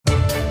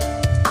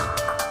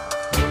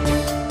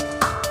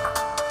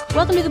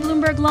Welcome to the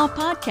Bloomberg Law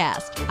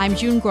Podcast. I'm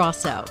June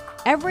Grasso.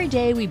 Every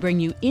day we bring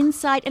you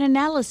insight and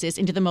analysis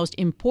into the most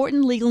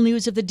important legal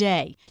news of the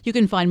day. You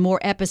can find more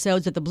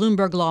episodes of the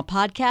Bloomberg Law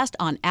Podcast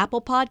on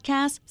Apple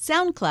Podcasts,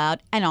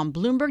 SoundCloud, and on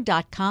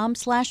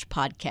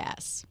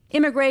Bloomberg.com/podcasts.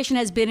 Immigration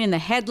has been in the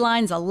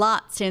headlines a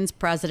lot since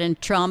President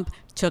Trump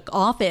took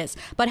office.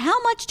 But how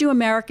much do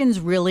Americans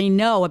really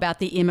know about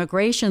the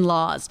immigration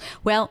laws?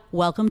 Well,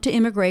 welcome to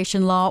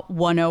Immigration Law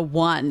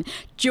 101.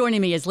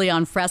 Joining me is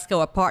Leon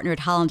Fresco, a partner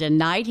at Holland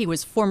Knight. He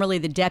was formerly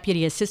the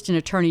Deputy Assistant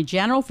Attorney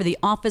General for the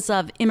Office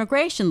of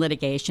Immigration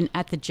Litigation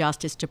at the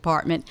Justice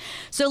Department.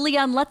 So,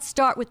 Leon, let's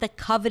start with the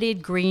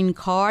coveted green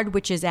card,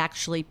 which is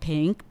actually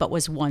pink, but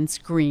was once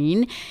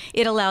green.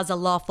 It allows a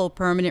lawful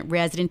permanent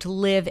resident to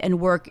live and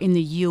work in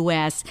the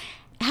U.S.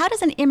 How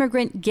does an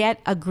immigrant get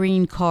a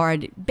green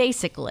card,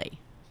 basically?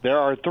 There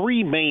are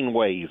three main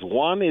ways.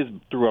 One is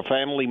through a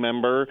family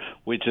member,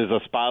 which is a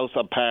spouse,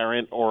 a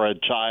parent, or a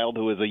child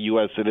who is a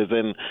U.S.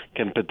 citizen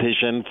can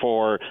petition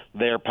for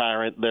their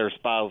parent, their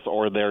spouse,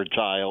 or their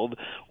child.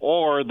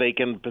 Or they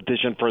can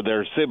petition for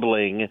their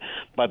sibling,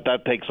 but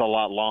that takes a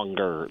lot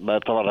longer.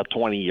 That's about a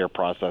 20-year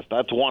process.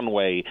 That's one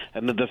way.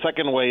 And then the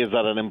second way is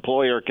that an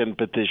employer can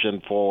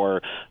petition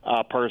for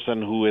a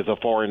person who is a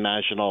foreign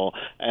national,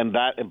 and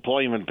that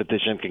employment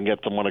petition can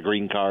get someone a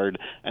green card.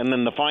 And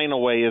then the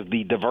final way is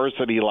the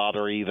diversity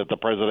lottery that the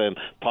president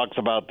talks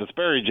about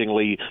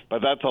disparagingly,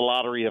 but that's a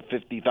lottery of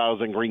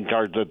 50,000 green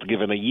cards that's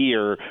given a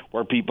year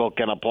where people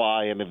can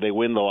apply, and if they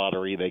win the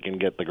lottery, they can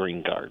get the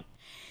green card.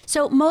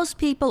 So most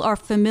people are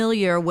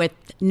familiar with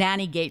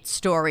Nannygate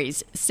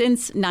stories.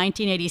 Since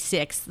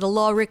 1986, the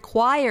law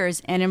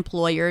requires an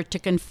employer to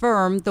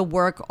confirm the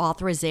work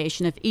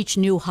authorization of each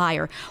new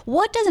hire.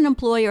 What does an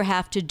employer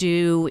have to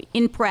do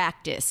in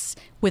practice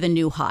with a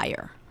new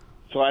hire?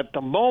 So at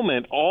the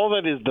moment, all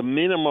that is the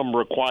minimum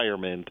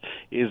requirement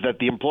is that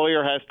the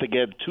employer has to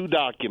get two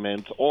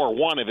documents, or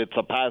one if it's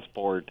a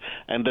passport,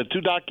 and the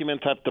two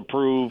documents have to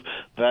prove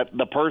that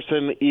the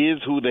person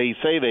is who they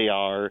say they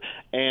are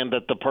and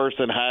that the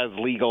person has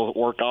legal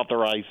work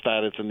authorized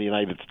status in the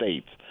United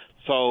States.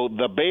 So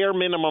the bare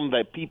minimum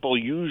that people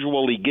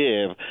usually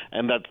give,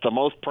 and that's the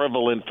most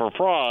prevalent for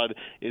fraud,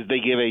 is they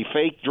give a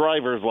fake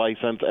driver's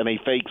license and a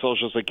fake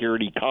Social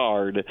Security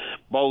card,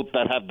 both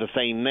that have the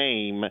same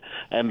name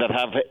and that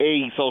have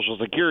a Social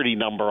Security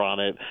number on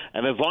it.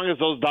 And as long as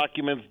those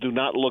documents do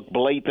not look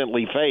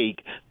blatantly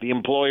fake, the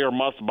employer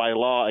must, by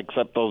law,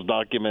 accept those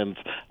documents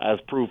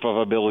as proof of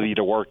ability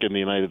to work in the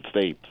United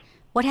States.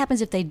 What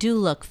happens if they do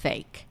look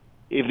fake?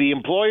 If the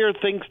employer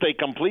thinks they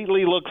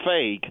completely look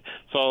fake,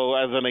 so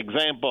as an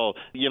example,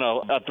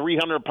 a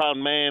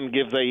 300-pound man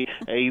gives a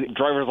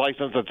driver's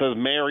license that says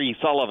Mary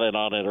Sullivan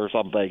on it or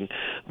something,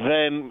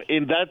 then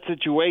in that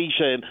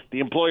situation, the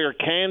employer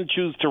can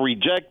choose to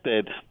reject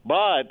it.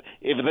 But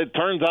if it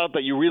turns out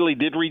that you really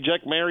did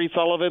reject Mary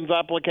Sullivan's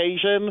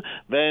application,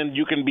 then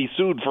you can be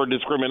sued for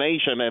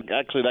discrimination, and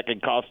actually that can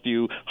cost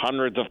you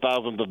hundreds of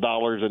thousands of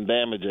dollars in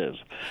damages.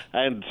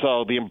 And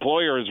so the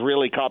employer is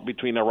really caught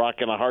between a rock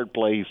and a hard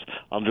place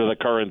under the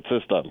current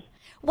system.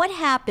 What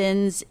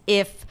happens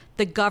if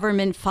the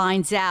government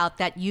finds out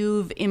that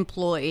you've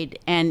employed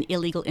an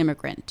illegal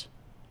immigrant?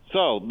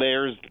 So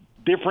there's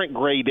different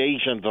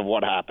gradations of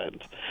what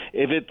happens.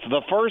 If it's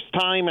the first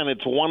time and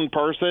it's one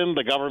person,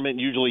 the government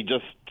usually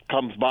just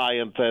comes by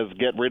and says,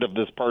 get rid of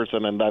this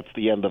person, and that's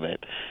the end of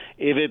it.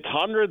 If it's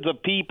hundreds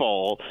of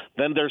people,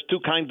 then there's two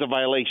kinds of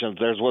violations.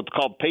 There's what's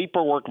called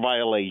paperwork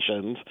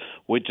violations,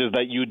 which is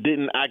that you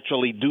didn't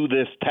actually do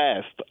this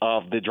test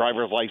of the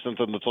driver's license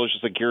and the Social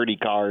Security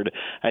card,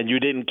 and you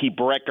didn't keep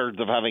records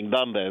of having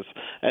done this.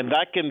 And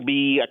that can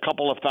be a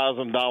couple of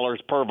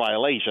 $1,000s per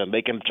violation.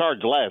 They can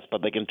charge less,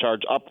 but they can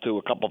charge up to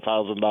a couple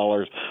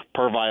 $1,000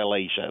 per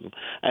violation.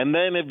 And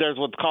then if there's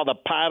what's called a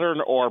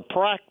pattern or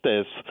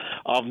practice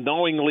of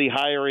knowingly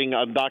hiring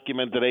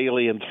undocumented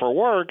aliens for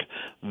work,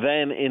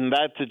 then in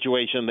that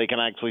situation, they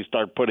can actually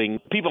start putting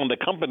people in the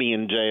company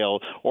in jail,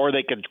 or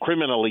they could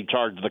criminally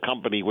charge the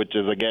company, which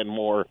is, again,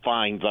 more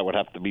fines that would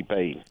have to be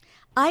paid.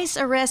 ICE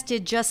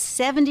arrested just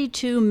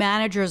 72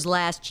 managers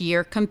last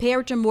year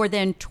compared to more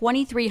than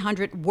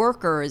 2,300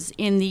 workers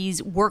in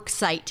these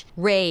worksite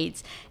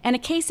raids. And a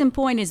case in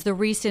point is the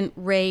recent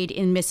raid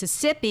in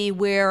Mississippi,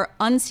 where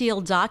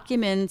unsealed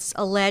documents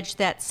allege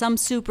that some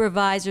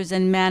supervisors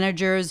and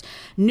managers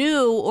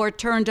knew or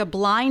turned a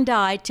blind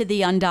eye to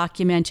the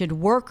undocumented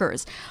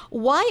workers.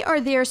 Why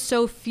are there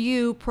so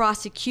few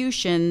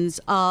prosecutions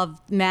of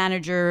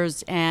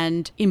managers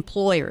and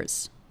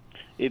employers?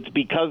 It's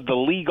because the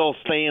legal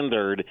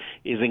standard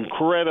is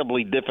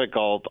incredibly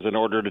difficult in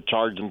order to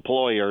charge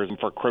employers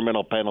for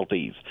criminal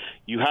penalties.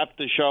 You have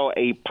to show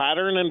a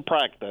pattern and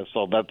practice,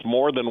 so that's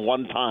more than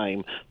one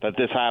time that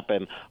this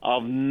happened,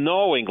 of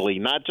knowingly,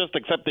 not just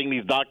accepting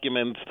these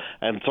documents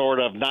and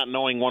sort of not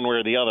knowing one way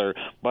or the other,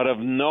 but of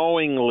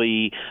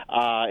knowingly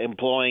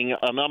employing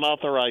an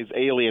unauthorized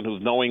alien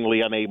who's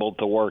knowingly unable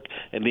to work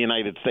in the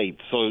United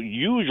States. So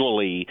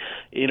usually,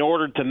 in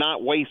order to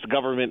not waste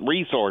government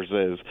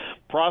resources,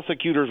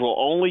 prosecutors will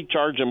only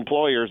charge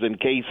employers in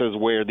cases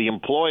where the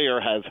employer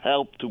has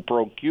helped to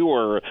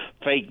procure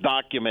fake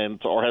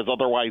documents or has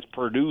otherwise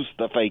produced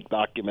the fake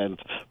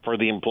documents for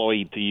the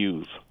employee to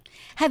use.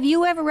 Have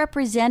you ever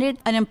represented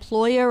an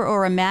employer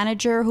or a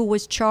manager who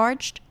was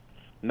charged?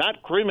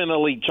 Not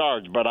criminally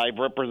charged, but I've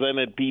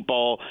represented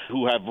people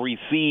who have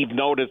received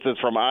notices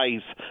from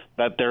ICE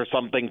that there's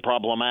something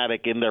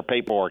problematic in their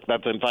paperwork.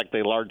 That's, in fact,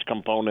 a large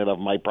component of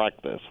my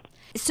practice.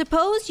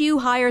 Suppose you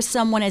hire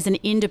someone as an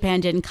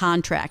independent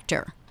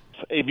contractor.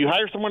 If you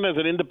hire someone as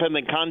an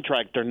independent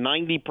contractor,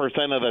 90%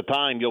 of the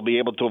time you'll be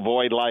able to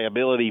avoid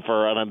liability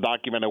for an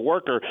undocumented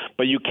worker,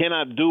 but you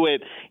cannot do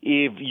it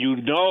if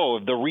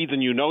the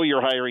reason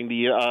you're hiring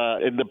the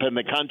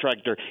independent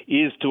contractor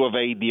is to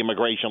evade the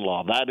immigration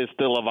law. That is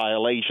still a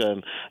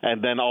violation,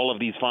 and then all of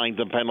these fines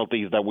and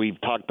penalties that we've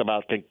talked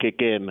about can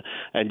kick in,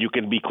 and you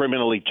can be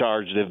criminally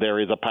charged if there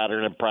is a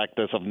pattern and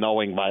practice of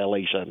knowing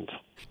violations.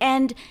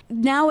 And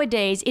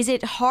nowadays, is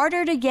it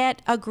harder to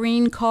get a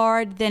green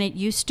card than it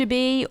used to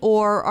be,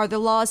 or are the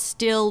laws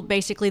still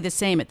basically the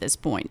same at this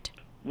point?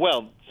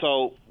 Well,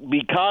 so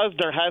because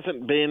there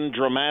hasn't been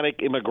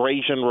dramatic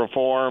immigration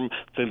reform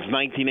since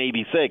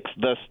 1986,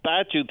 the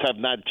statutes have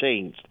not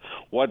changed.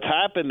 What's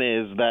happened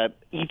is that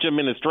each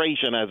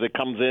administration, as it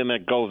comes in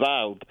and goes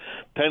out,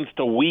 tends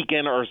to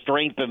weaken or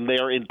strengthen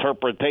their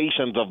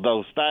interpretations of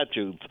those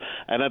statutes.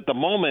 And at the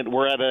moment,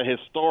 we're at a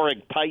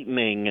historic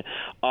tightening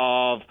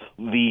of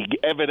the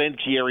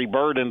evidentiary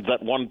burdens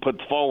that one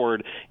puts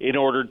forward in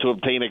order to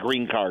obtain a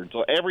green card.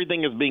 So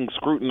everything is being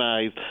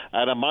scrutinized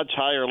at a much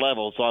higher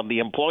level. So on the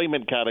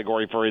employment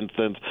category, for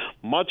instance,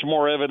 much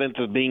more evidence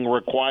is being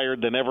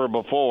required than ever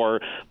before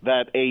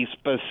that a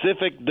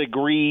specific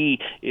degree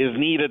is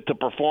needed to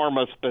perform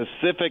a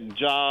specific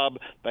job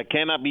that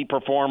cannot be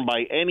performed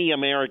by any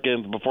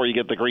Americans before you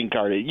get the green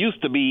card. It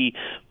used to be,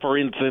 for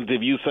instance,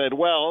 if you said,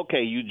 well,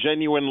 okay, you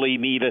genuinely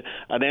need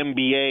an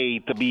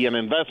MBA to be an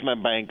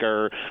investment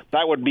banker,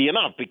 that would be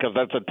enough because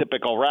that's a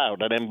typical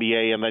route, an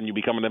MBA, and then you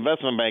become an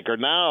investment banker.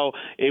 Now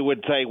it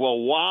would say, well,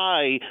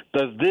 why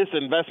does this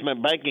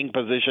investment banking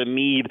position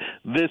need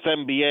this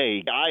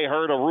MBA? I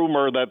heard a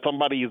rumor that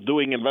somebody is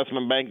doing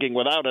investment banking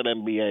without an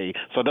MBA,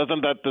 so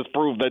doesn't that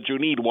disprove that you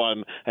need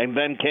one? And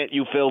then can't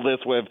you fill this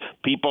with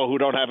people who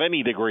don't have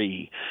any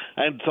degree?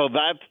 And so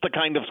that's the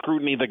kind of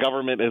scrutiny the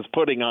government is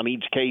putting on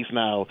each case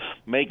now,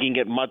 making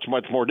it much,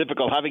 much more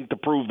difficult, having to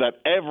prove that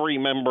every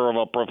member of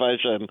a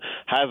profession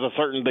has a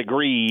certain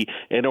degree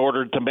in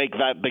order to make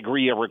that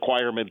degree a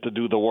requirement to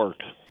do the work.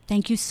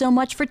 Thank you so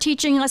much for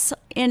teaching us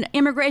in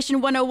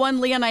Immigration 101,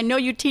 Leon. I know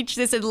you teach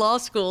this in law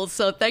school,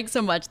 so thanks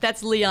so much.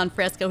 That's Leon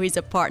Fresco. He's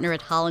a partner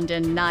at Holland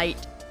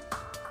Knight.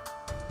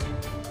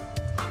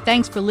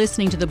 Thanks for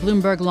listening to the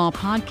Bloomberg Law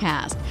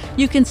Podcast.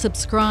 You can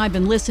subscribe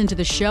and listen to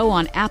the show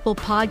on Apple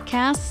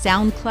Podcasts,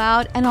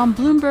 SoundCloud, and on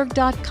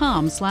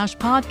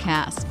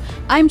Bloomberg.com/podcast.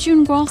 I'm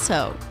June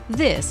Grasso.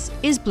 This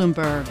is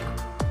Bloomberg.